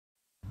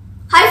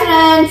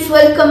friends,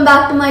 welcome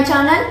back to my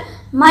channel.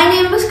 My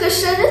name is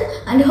Krishna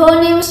and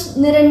her name is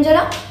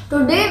Niranjana.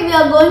 Today we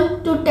are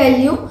going to tell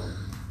you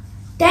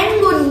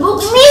 10 good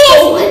books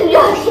for when you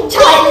are a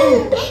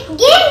child.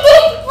 Give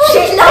this book.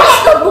 She loves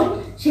the book.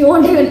 She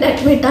won't even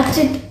let me touch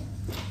it.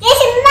 This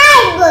is my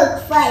book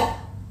for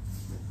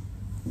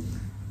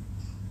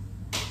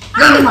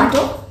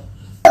Tomato.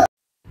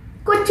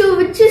 Kuchu,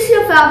 which is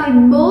your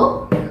favorite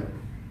book?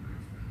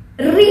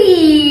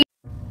 Read.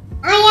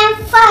 I am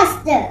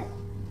faster.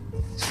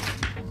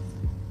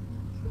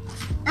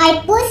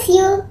 I push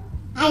you.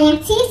 I am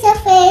scissor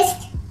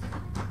faced.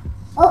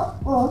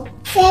 Oh,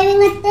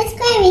 saving at the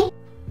screaming.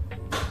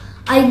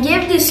 I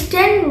gave these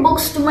 10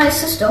 books to my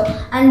sister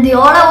and they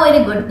all are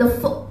very good.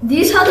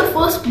 These are the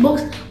first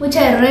books which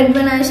I read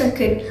when I was a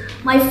kid.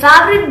 My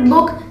favorite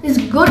book is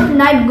Good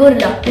Night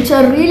Gorilla. It's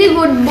a really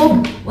good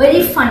book,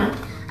 very funny.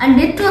 And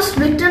it was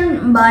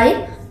written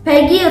by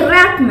Peggy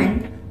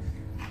Rathman.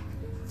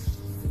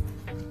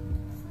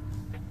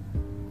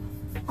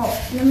 Oh,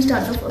 let me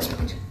start the first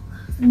page.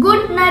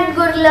 Good Night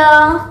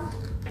Gorilla.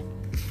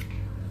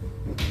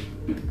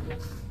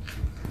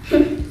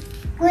 Good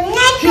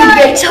night, He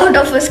gets out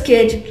of his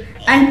cage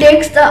and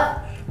takes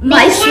the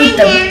mice with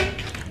him.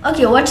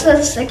 Okay, what's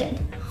the second?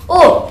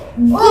 Oh,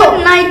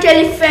 Good Night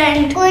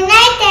Elephant. Good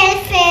night,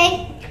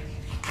 elephant.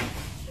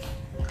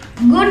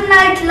 Good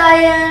Night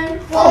Lion.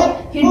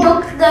 Oh, he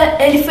took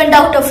the elephant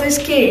out of his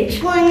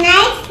cage. Good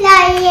night,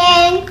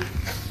 lion.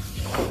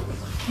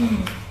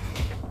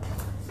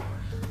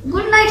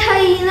 Good Night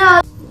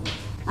Hyena.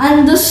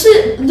 And this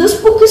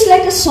book is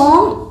like a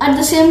song. At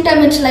the same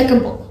time, it's like a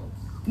book.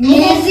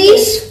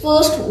 Maisie's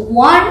first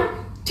 1,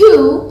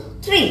 2,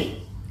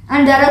 3.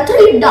 And there are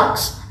 3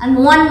 ducks and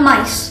 1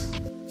 mice.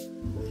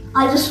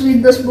 I'll just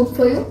read this book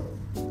for you.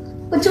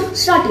 Kuchu,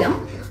 start here.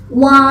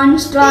 1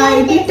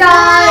 stripy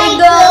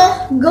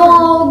tiger,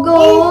 go,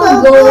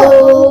 go,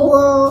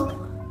 go.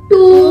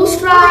 2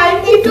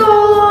 stripy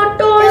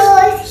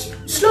tortoise,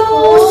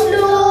 slow,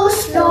 slow,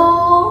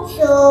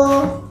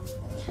 slow.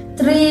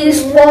 3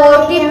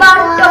 spotty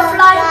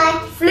butterfly,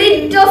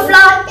 flitter,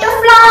 flutter,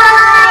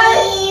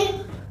 fly.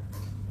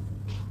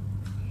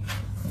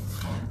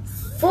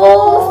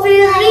 4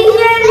 fiery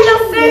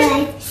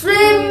yellowfish,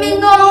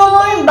 swimming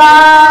on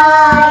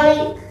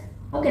by.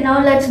 Okay,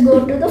 now let's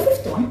go to the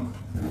 5th one.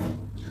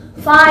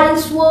 5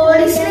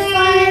 swirly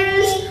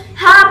snails,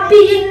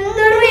 happy in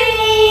the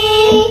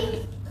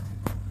rain.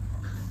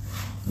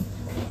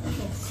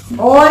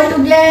 All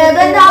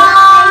together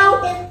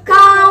now,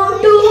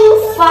 count to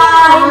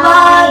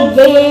 5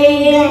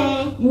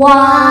 again.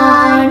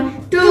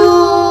 1, 2,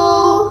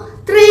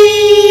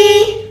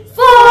 3,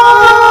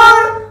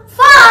 4,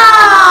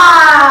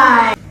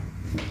 5.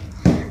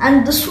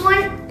 And this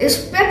one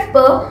is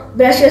Pepper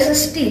brushes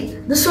his teeth.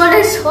 This one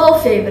is her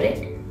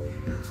favorite.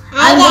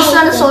 And this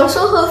one is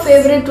also her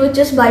favorite, which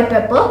is by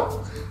Pepper.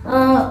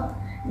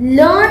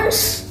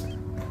 Learns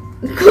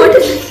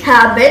good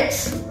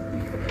habits.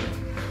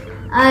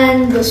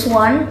 And this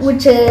one,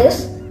 which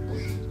is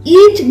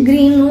eat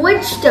green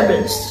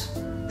vegetables.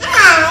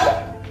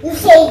 You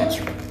say it.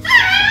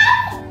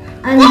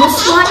 And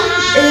this one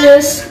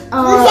is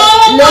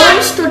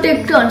learns to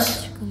take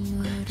turns.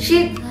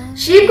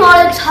 She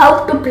calls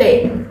how to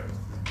play.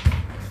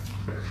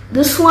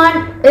 This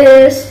one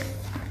is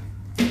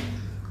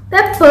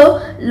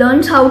Pepper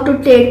learns how to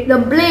take the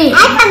blame.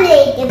 I can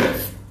read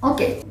it.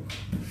 Okay.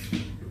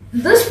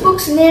 This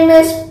book's name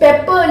is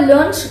Pepper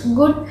Learns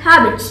Good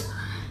Habits.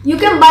 You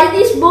can buy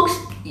these books.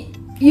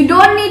 You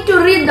don't need to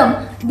read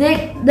them.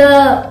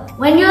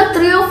 When you're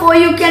 3 or 4,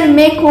 you can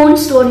make own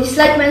stories.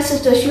 Like my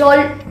sister, she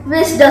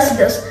always does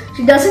this.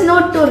 She doesn't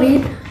know to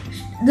read.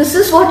 This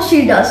is what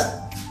she does.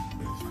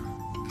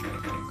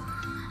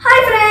 Hi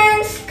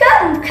friends,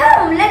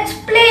 come, let's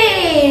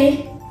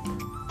play.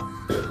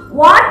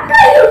 What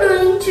are you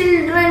doing,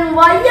 children?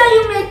 Why are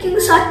you making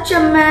such a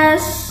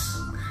mess?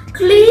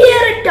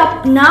 Clear it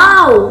up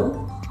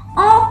now.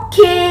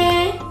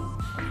 Okay.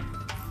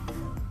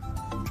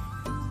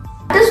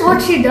 That is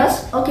what she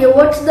does. Okay,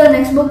 what's the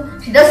next book?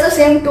 She does the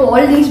same to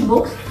all these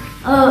books.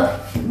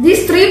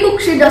 These 3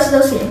 books she does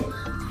the same.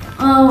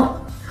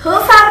 Her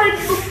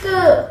favorite book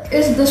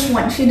is this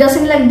one. She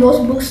doesn't like those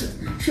books.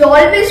 She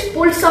always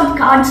pulls some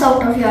cards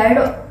out of here. I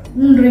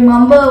don't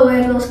remember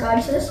where those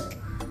cards is.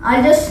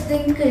 I just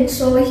think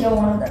it's over here,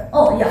 one of them.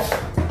 Oh yeah.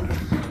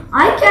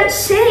 I can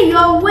say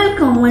you're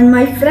welcome when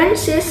my friend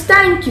says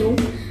thank you.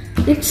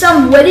 It's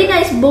some very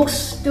nice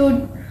books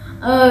to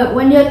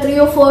when you're 3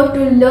 or 4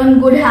 to learn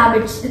good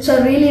habits. It's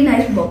a really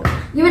nice book.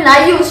 Even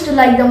I used to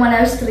like them when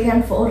I was 3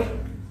 and 4.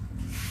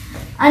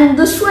 And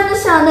this one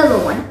is another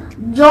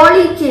one.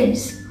 Jolly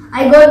Kids.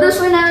 I got this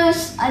when I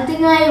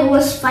think I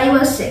was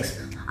 5 or 6.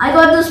 I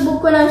got this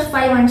book when I was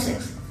 5 and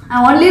 6.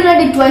 I only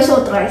read it twice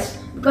or thrice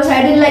because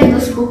I didn't like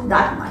this book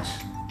that much.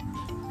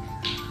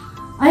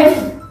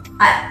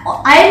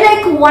 I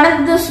like one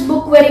of this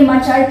book very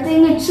much. I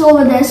think it's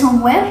over there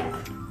somewhere.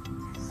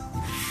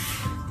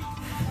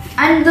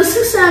 And this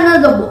is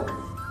another book,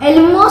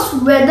 Elmo's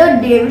Weather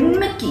David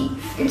Mickey.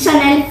 It's an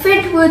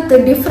elephant with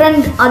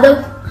different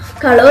other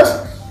colors.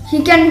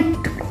 He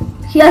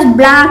has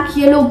black,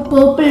 yellow,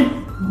 purple,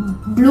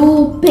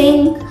 blue,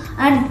 pink,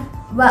 and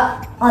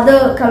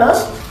other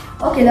colors.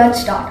 Okay,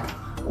 let's start.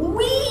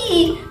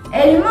 Whee!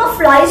 Elmer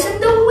flies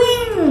in the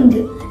wind.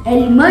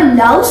 Elmer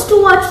loves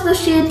to watch the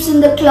shapes in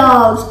the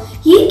clouds.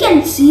 He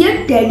can see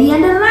a teddy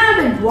and a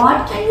rabbit.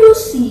 What can you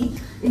see?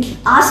 It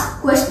asks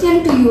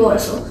question to you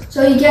also.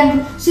 So you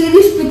can see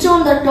this picture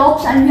on the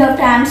tops and you have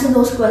to answer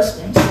those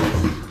questions.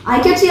 I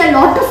can see a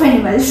lot of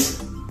animals.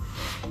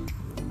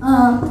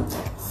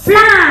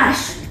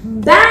 Flash,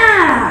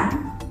 bang,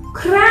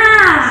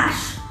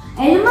 crash.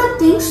 Elmer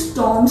thinks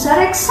storms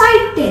are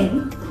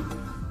exciting.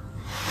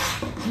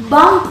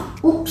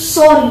 Bump, oops,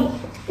 sorry.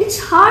 It's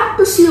hard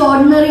to see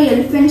ordinary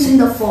elephants in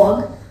the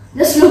fog.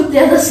 Just look,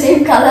 they're the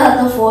same color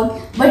as the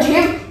fog. But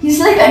he's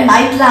like a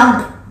night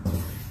lamp.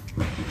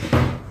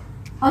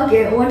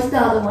 Okay, what's the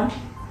other one?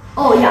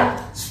 Oh yeah,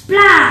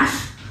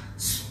 splash,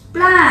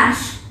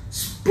 splash,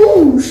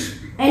 spoosh.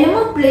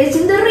 Elmer plays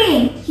in the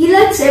rain. He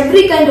likes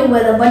every kind of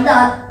weather, but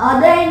the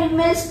other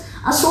animals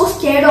are so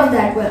scared of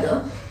that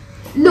weather.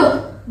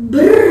 Look,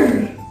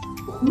 brrr,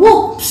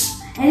 whoops.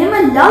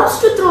 Elmer loves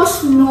to throw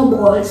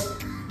snowballs.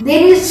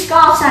 They need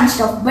scarves and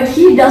stuff, but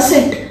he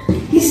doesn't.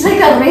 He's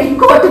like a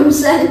raincoat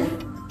himself.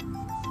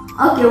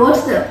 Okay,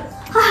 what's the?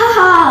 Ha ha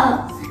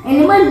ha.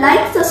 Elmer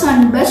likes the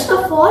sun best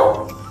of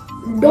all.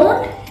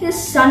 Don't his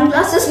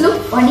sunglasses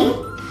look funny?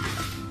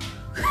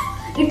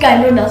 It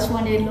kind of does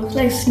funny. It looks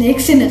like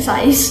snakes in its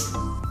eyes.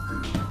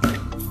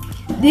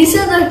 These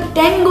are the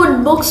 10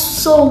 good books.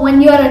 So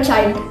when you are a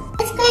child.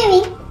 What's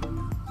coming?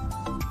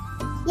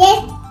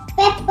 Yes,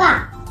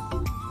 Peppa.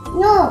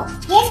 No,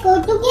 let's go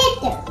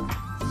together.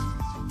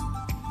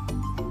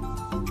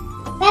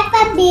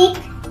 Peppa Pig,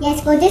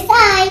 let's go this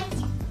side.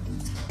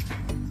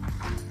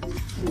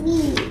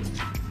 Me,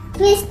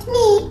 twist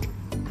me.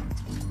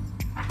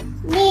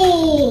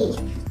 Me.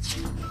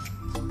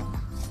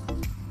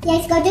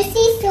 Let's go to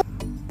seesaw.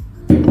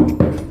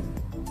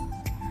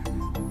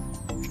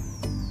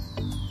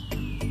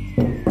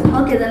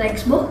 Okay, the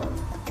next book.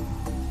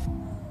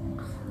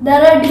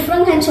 There are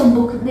different kinds of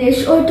books. They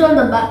show it on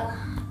the back.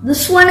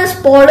 This one is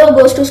Polo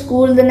Goes to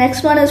School. The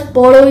next one is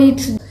Polo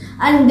Eats.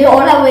 And they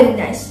all are very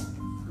nice.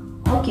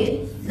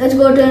 Okay, let's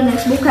go to the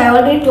next book. I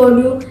already told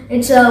you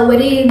it's a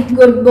very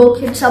good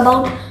book. It's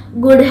about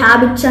good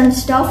habits and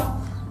stuff.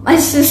 My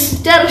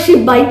sister,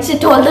 she bites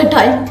it all the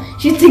time.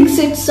 She thinks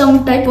it's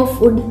some type of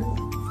food.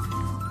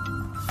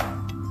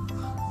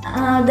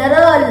 There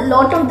are a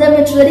lot of them.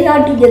 It's very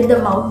hard to get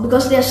them out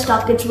because they are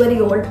stuck. It's very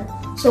old.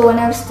 So when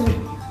I was 3.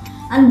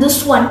 And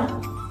this one.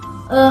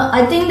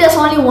 I think there's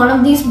only one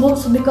of these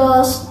books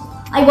because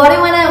I got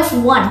it when I was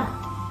 1.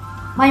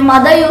 My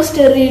mother used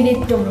to read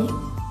it to me.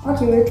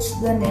 Okay, what's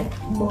the next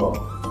book?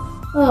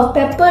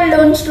 Pepper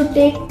Learns to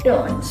Take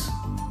Turns.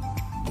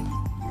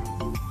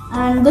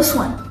 And this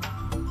one.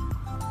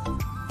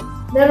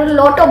 There are a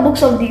lot of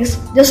books of these.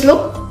 Just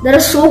look, there are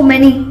so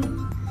many.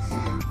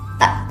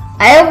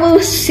 I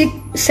have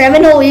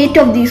 7 or 8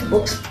 of these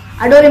books.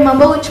 I don't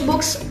remember which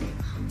books.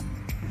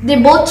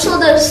 They both show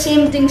the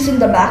same things in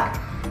the back.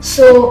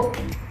 So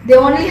they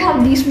only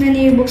have these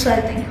many books, I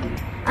think.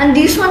 And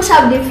these ones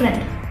are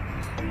different.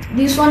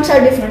 These ones are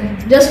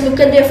different. Just look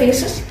at their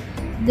faces.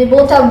 They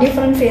both have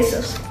different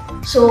faces.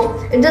 So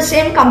it's the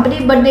same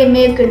company, but they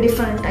make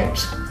different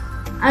types.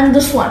 And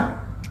this one.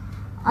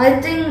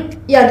 I think,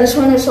 yeah, this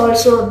one is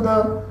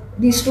also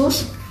these two.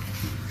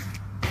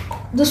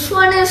 This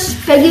one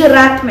is Peggy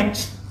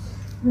Rathman's,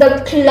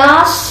 the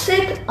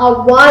classic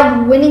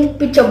award-winning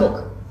picture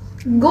book.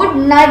 Good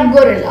Night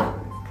Gorilla.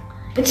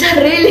 It's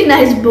a really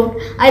nice book.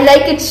 I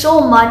like it so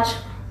much.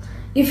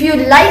 If you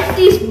like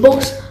these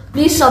books,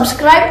 please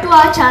subscribe to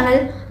our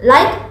channel,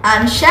 like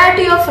and share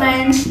to your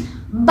friends.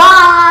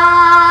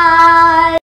 Bye!